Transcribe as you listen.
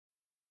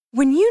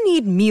When you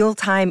need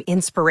mealtime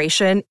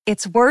inspiration,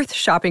 it's worth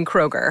shopping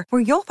Kroger,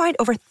 where you'll find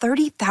over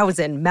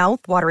 30,000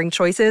 mouth-watering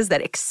choices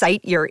that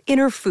excite your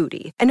inner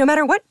foodie. And no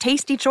matter what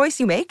tasty choice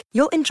you make,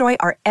 you'll enjoy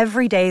our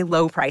everyday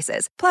low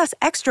prices, plus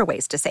extra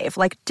ways to save,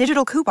 like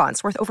digital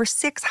coupons worth over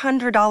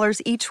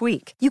 $600 each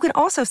week. You can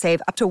also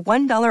save up to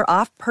 $1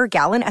 off per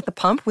gallon at the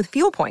pump with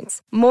fuel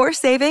points. More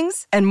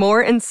savings and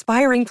more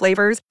inspiring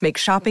flavors make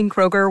shopping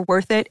Kroger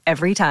worth it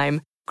every time.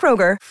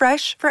 Kroger,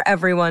 fresh for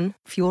everyone.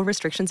 Fuel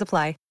restrictions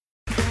apply.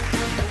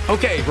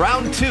 Okay,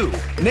 round two.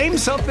 Name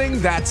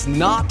something that's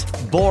not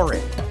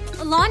boring.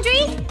 A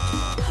laundry?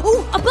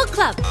 Ooh, a book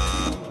club.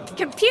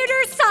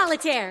 Computer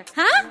solitaire,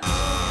 huh?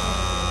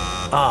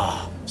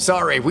 Ah,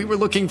 sorry, we were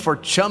looking for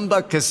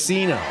Chumba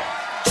Casino.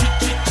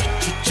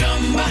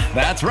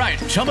 That's right,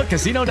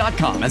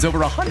 ChumbaCasino.com has over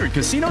 100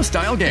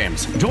 casino-style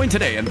games. Join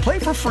today and play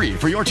for free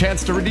for your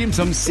chance to redeem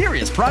some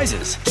serious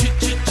prizes.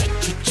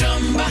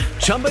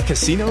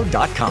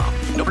 ChumbaCasino.com.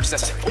 No purchase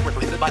necessary. Void where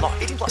prohibited by law.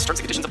 18+ terms and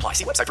conditions apply.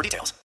 See website for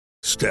details.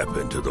 Step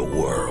into the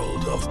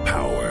world of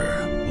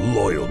power,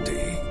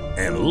 loyalty,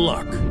 and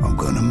luck. I'm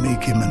gonna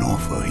make him an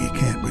offer he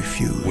can't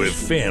refuse. With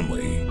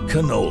family,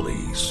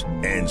 cannolis,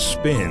 and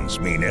spins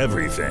mean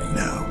everything.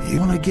 Now, you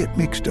wanna get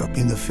mixed up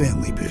in the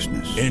family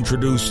business.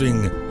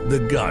 Introducing The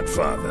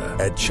Godfather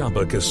at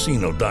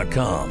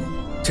ChumbaCasino.com.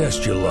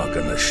 Test your luck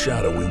in the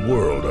shadowy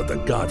world of The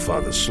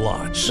Godfather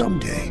slot.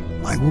 Someday,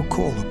 I will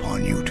call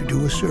upon you to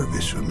do a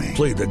service for me.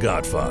 Play The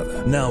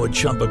Godfather, now at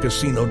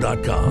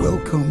ChumbaCasino.com.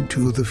 Welcome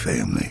to the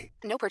family.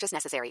 No purchase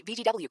necessary.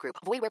 VGW Group.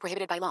 Void where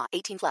prohibited by law.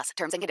 18+.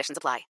 Terms and conditions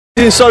apply.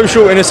 In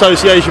social in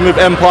association with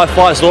Empire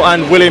Fight Law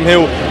and William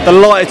Hill,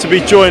 delighted to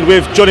be joined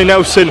with Johnny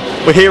Nelson.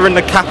 We're here in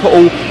the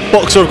capital.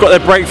 Boxer have got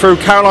their breakthrough.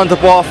 Caroline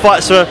Dubois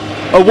fights for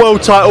a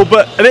world title,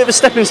 but a bit of a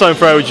stepping stone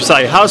for her, would you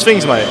say? How's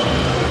things, mate?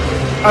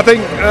 I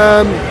think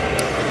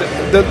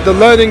the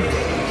learning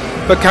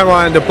for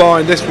Caroline Dubois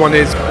in this one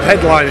is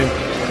headlining,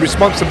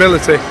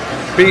 responsibility,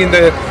 being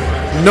there,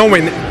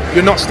 knowing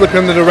you're not slipping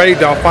under the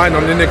radar, fighting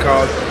on the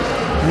undercard,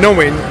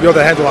 knowing you're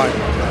the headline.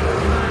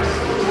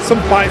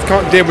 Some fighters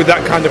can't deal with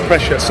that kind of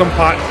pressure. Some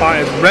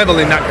fighters revel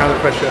in that kind of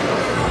pressure.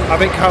 I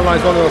think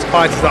Caroline's one of those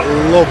fighters that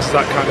loves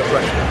that kind of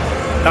pressure.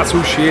 That's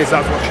who she is,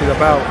 that's what she's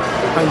about.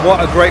 And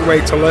what a great way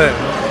to learn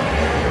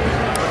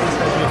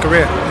in your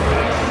career.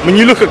 When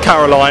you look at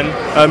Caroline,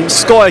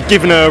 Sky are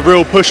giving her a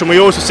real push, and we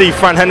also see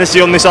Fran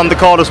Hennessy on this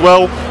undercard as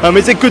well.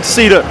 Is it good to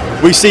see that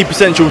we see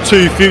potential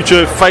two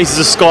future faces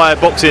of Sky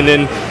boxing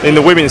in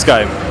the women's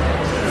game?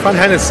 Fran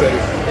Hennessy,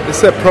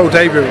 it's her pro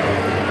debut.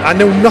 I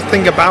know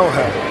nothing about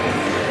her.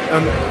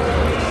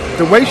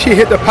 The way she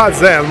hit the pads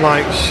there, I'm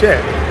like,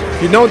 shit.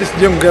 You know this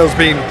young girl's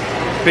been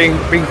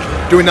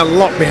doing a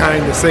lot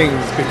behind the scenes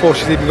before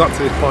she's even got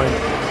to this point.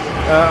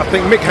 I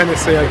think Mick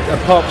Hennessy,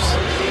 her pops,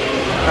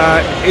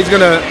 he's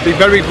going to be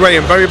very grey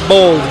and very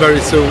bald very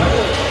soon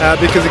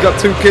because he's got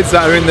two kids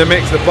that are in the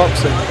mix of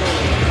boxing.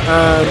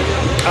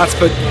 As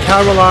for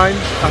Caroline,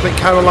 I think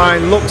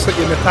Caroline looks at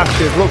your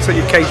Natashas, looks at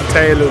your Katie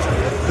Taylors,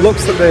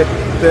 looks at the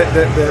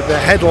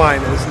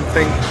headliners and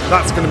think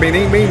that's going to be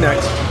me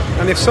next.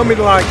 And if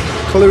somebody like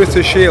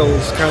Clarissa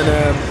Shields kind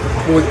of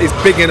is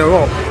bigging her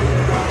up,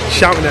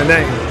 shouting her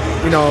name,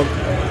 you know,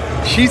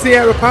 she's the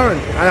heir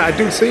apparent. I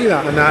do see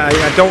that, and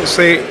I don't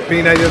see it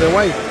being any other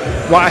way.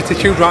 Right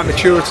attitude, right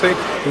maturity,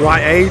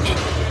 right age,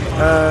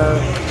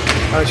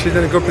 and she's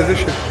in a good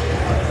position.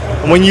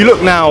 And when you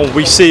look now,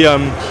 we see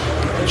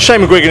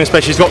Shane McGuigan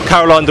especially, he's got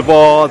Caroline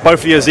Dubois,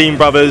 both the Azim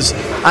brothers,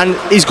 and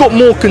he's got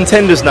more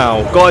contenders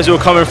now, guys who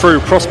are coming through,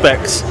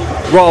 prospects.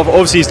 Rather,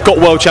 obviously he's got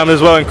world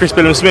champions as well and Chris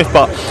Billham-Smith,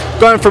 but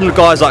going from the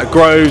guys like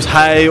Groves,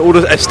 Hay, all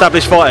the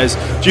established fighters,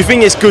 do you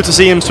think it's good to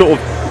see him sort of,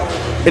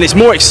 and it's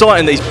more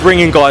exciting that he's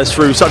bringing guys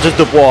through such as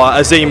Dubois,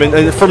 Azim,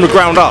 and from the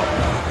ground up?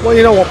 Well,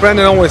 you know what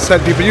Brendan always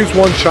said, if you produce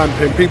one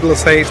champion, people will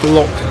say it's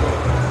luck.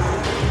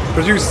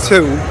 Produce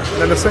two,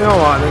 then they'll say,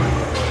 alright then.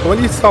 But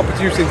when you start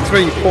producing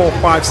 3, 4,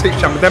 5, 6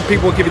 champions, then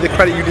people will give you the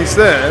credit you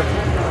deserve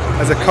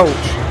as a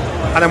coach.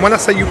 And then when I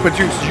say you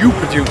produce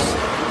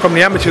from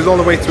the amateurs all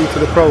the way through to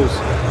the pros.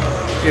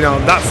 You know,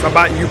 that's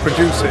about you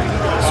producing.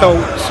 So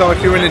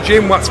if you're in a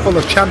gym that's full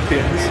of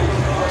champions,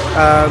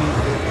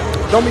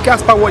 don't be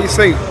gassed by what you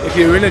see. If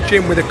you're in a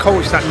gym with a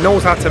coach that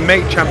knows how to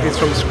make champions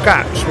from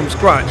scratch,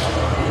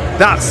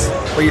 that's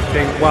where you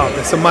think, wow,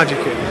 there's some magic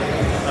in it.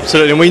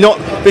 Absolutely,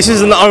 and this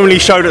isn't the only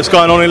show that's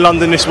going on in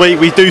London this week.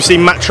 We do see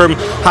Matchroom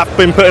have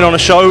been putting on a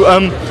show.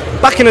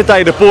 Back in the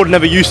day, the board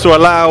never used to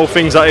allow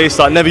things like this,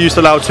 like never used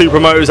to allow two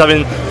promoters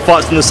having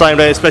fights on the same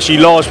day, especially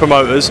large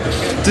promoters.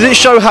 Does it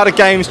show how the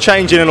game's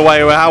changing in a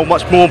way, or how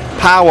much more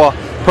power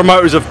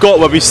promoters have got,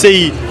 where we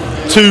see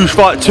two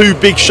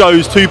big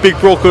shows, two big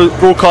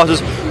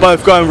broadcasters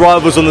both going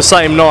rivals on the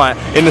same night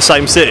in the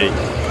same city?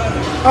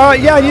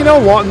 Yeah, you know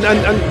what,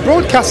 and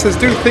broadcasters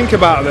do think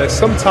about this.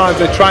 Sometimes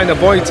they try and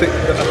avoid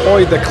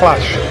the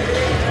clash,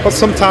 but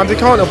sometimes they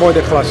can't avoid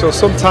the clash, or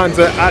sometimes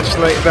they're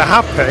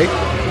happy.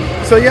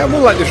 So yeah,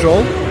 we'll let this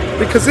roll,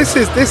 because this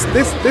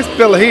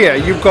bill here,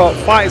 you've got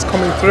fighters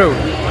coming through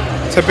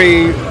to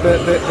be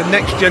the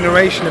next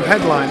generation of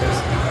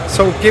headliners.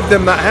 So give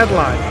them that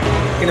headline.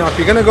 You know, if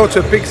you're going to go to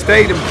a big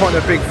stadium and put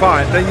on a big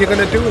fight, then you're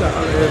going to do that.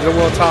 There's a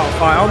world title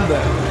fight on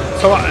there.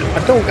 So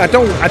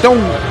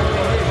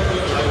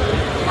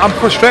I'm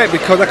frustrated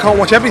because I can't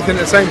watch everything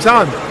at the same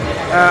time.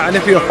 And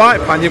if you're a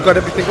fight fan, you've got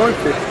everything going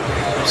for you.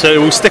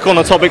 So we'll stick on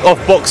the topic of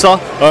boxer,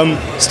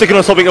 sticking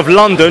on the topic of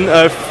London.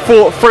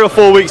 3 or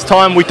 4 weeks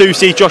time we do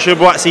see Joshua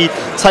Buatsi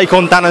take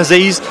on Dan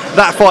Aziz.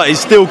 That fight has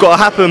still got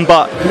to happen,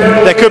 but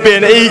there could be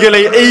an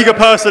eager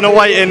person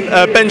awaiting.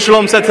 Ben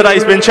Shalom said today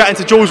he's been chatting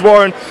to Jules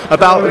Warren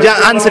about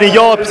Anthony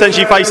Yarde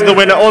potentially facing the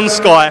winner on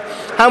Sky.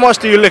 How much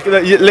do you lick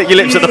your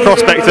lips at the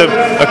prospect of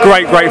a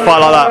great fight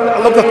like that? I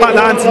love the fact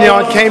that Anthony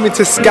Yarde came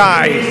into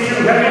Sky,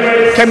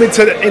 came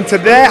into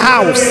their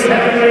house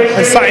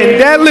and sat in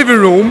their living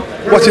room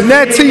watching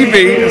their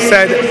TV and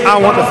said, I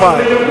want the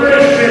fight.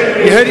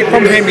 You heard it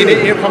from him, you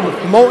didn't hear it from the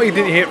promoter, you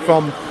didn't hear it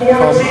from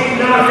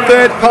a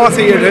third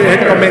party, you heard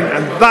it from him,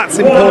 and that's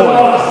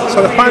important.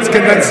 So the fans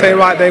can then say,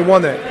 right, they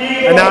want it.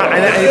 And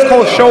it's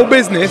called show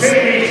business,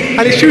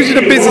 and it's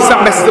usually the business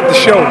that messes up the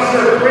show.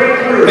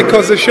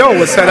 Because the show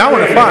was said, I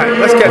want to fight,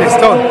 let's get this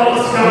done.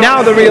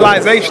 Now the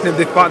realisation of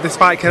this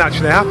fight can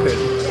actually happen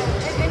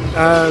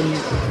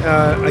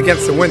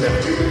against the winner.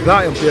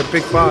 That'll be a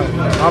big fight.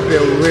 That'll be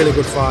a really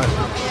good fight.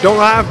 Don't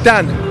have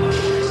Dan,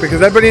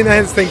 because everybody in their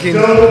head's thinking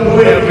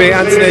it'll be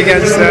Anthony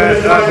against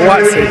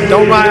Buatsi.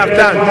 Don't have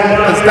Dan,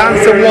 because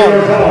Dan's the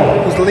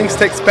one who's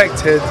least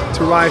expected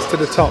to rise to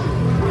the top.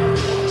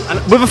 And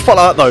with a fight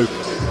like that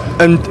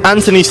though, and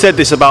Anthony said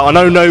this about,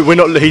 I know we're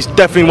not, he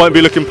definitely won't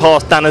be looking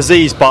past Dan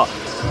Aziz, but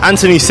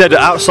Anthony said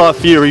that outside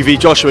Fury v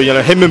Joshua, you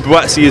know, him and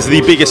Buatsi is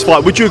the biggest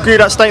fight. Would you agree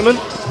with that statement?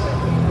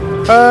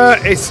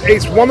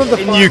 It's one of the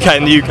in the UK.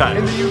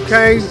 In the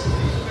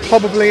UK,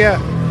 probably, yeah.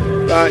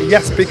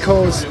 Yes,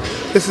 because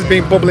this has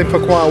been bubbling for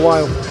quite a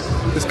while.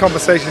 This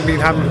conversation has been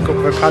had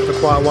for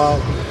quite a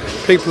while.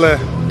 People are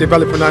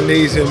developing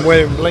amnesia and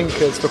wearing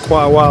blinkers for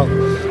quite a while.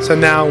 So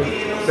now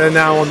they're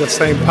now on the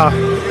same path,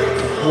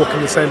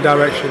 walking the same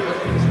direction.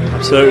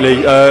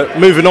 Absolutely.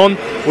 Moving on,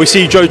 we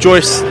see Joe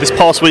Joyce this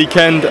past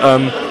weekend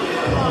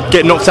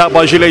get knocked out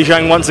by Zhilei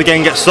Zhang once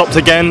again, get stopped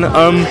again.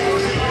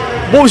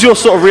 What was your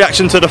sort of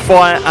reaction to the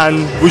fight,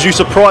 and was you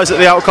surprised at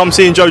the outcome,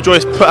 seeing Joe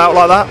Joyce put out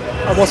like that?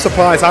 I was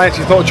surprised. I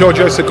actually thought Joe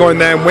Joyce would go in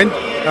there and win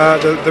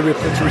the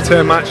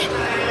return match,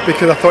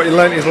 because I thought he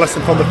learnt his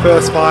lesson from the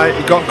first fight.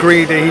 He got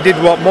greedy. He did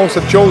what most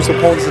of Joe's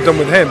opponents have done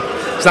with him.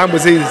 Zhang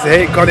was easy to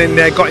hit, got in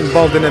there, got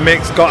involved in the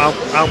mix, got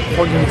out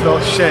punching, and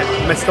thought, shit,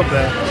 messed up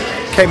there.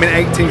 Came in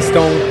 18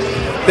 stone.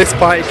 This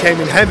fight he came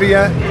in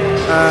heavier,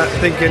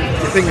 thinking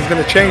you think he's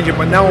going to change it,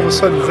 but now all of a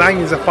sudden Zhang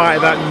is a fighter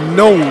that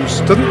knows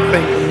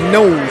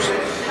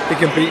he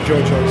can beat Joe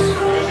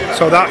Joyce.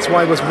 So that's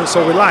why he was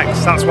so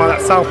relaxed. That's why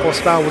that southpaw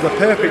style was a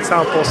perfect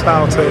southpaw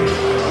style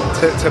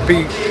to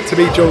beat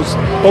Joe's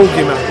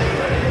bogeyman.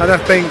 And I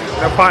think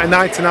they'll fight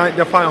 99,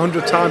 they'll fight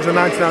 100 times, and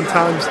 99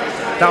 times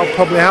that'll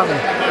probably happen.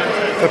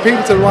 For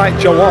people to write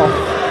Joe off,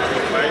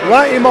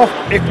 write him off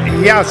if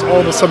he has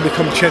all of a sudden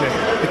become chinny,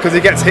 because he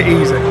gets hit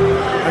easy.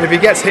 And if he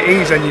gets hit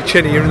easy and you're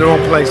chinny, you're in the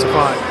wrong place to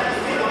fight.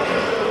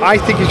 I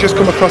think he's just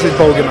come across his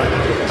bogeyman,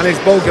 and his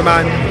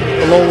bogeyman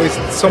will always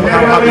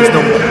somehow have his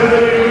number.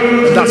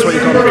 And that's what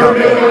you've got to look out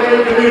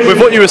for. With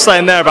what you were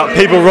saying there about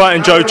people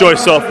writing Joe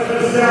Joyce off,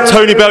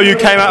 Tony Bellew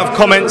came out of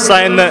comments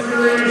saying that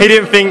he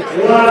didn't think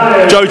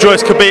Joe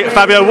Joyce could beat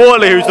Fabio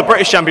Wardley, who's the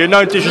British champion.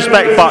 No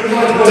disrespect, but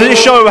does it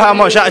show how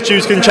much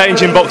attitudes can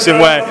change in boxing,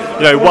 where,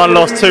 you know, 1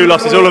 loss, 2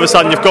 losses, all of a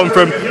sudden you've gone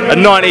from a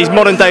 90s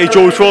modern day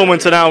George Foreman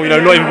to now, you know,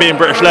 not even being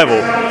British level?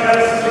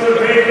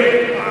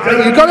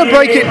 You've got to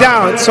break it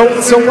down. So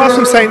what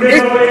I'm saying,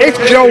 if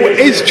Joe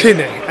is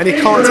chinny and he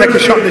can't take a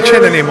shot in the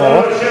chin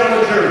anymore,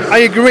 I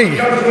agree.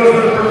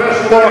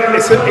 But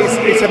it's a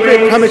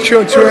bit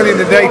premature and too early in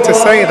the day to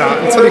say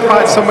that until he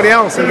fights somebody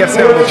else and gets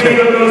hit on the chin.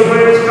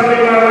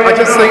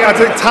 I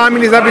think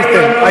timing is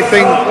everything. I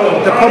think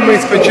the problem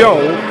is for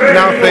Joe,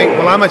 now think,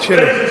 well, I'm a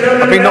chinny.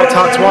 I've been knocked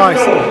out twice.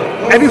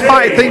 Every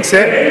fighter thinks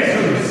it.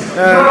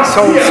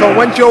 So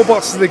when Joe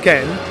boxes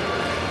again,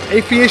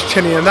 if he is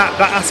chinny and that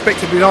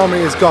aspect of his army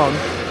is gone,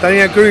 then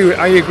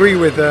I agree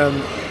with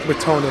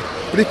Tony.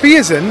 But if he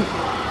isn't,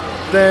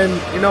 then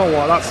you know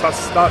what, that's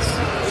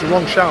the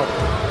wrong shout.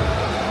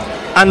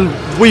 And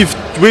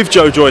with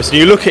Joe Joyce, and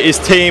you look at his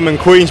team and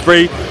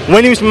Queensbury,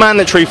 when he was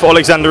mandatory for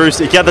Alexander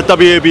Usyk, he had the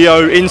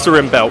WBO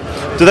interim belt.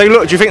 Do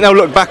you think they'll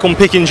look back on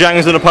picking Zhang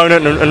as an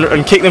opponent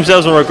and kick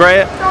themselves and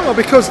regret it? No,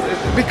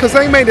 because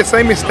they made the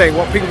same mistake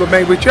what people have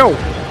made with Joe.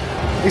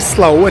 He's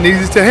slow and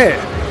easy to hit.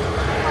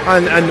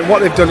 And what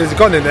they've done is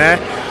gone in there,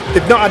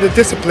 they've not had the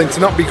discipline to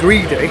not be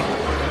greedy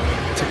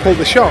to pull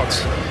the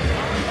shots.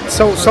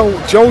 So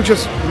Joe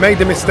just made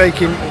the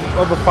mistake in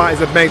other fighters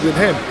have made with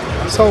him.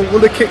 So will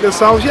they kick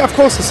themselves? Yeah, of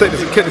course they'll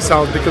kick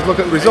themselves, because look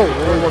at the result,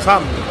 look at what's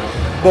happened.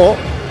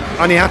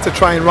 And he had to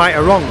try and right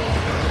a wrong.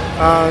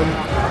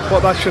 But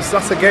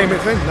that's a game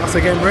thing, that's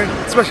a game we're in,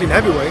 especially in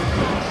heavyweight.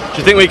 Do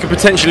you think we could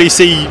potentially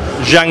see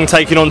Zhang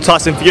taking on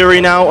Tyson Fury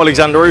now,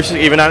 Alexander Usyk,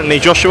 even Anthony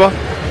Joshua?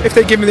 If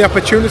they give him the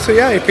opportunity,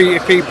 yeah.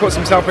 If he puts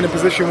himself in a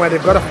position where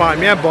they've got to fight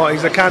him, yeah. But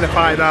he's the kind of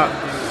fight that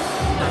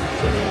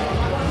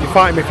you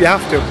fight him if you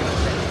have to.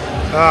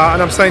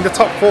 And I'm saying the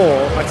top 4,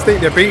 I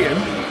think they're beaten,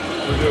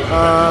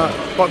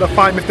 but they'll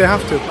fight him if they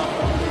have to.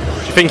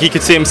 Do you think he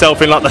could see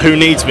himself in like the Who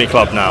Needs Me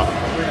club now?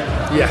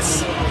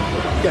 Yes.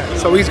 Yeah.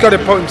 So he's got to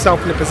put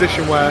himself in a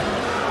position where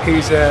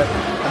he's a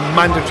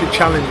mandatory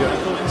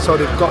challenger. So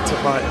they've got to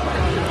fight.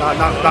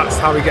 That's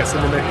how he gets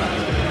in the mix.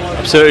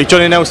 Absolutely.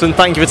 Johnny Nelson,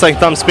 thank you for taking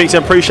time to speak to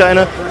you. Appreciate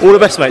it. All the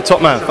best, mate.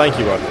 Top man. Thank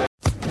you, bro.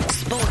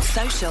 Sports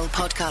Social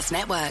Podcast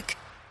Network.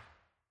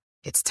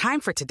 It's time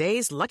for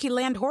today's Lucky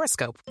Land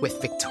horoscope with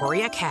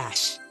Victoria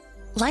Cash.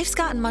 Life's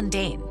gotten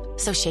mundane,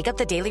 so shake up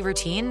the daily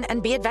routine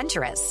and be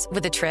adventurous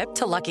with a trip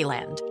to Lucky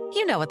Land.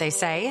 You know what they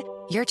say.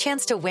 Your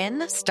chance to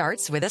win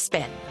starts with a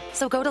spin.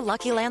 So go to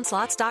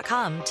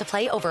LuckyLandSlots.com to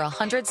play over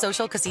 100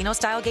 social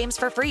casino-style games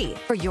for free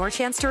for your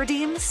chance to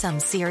redeem some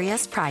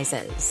serious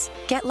prizes.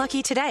 Get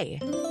lucky today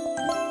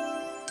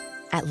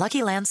at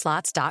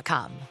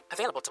LuckyLandSlots.com.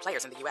 Available to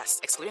players in the U.S.,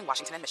 excluding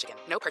Washington and Michigan.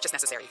 No purchase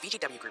necessary.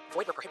 VGW Group.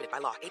 Void where prohibited by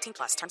law.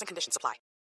 18+. Terms and conditions apply.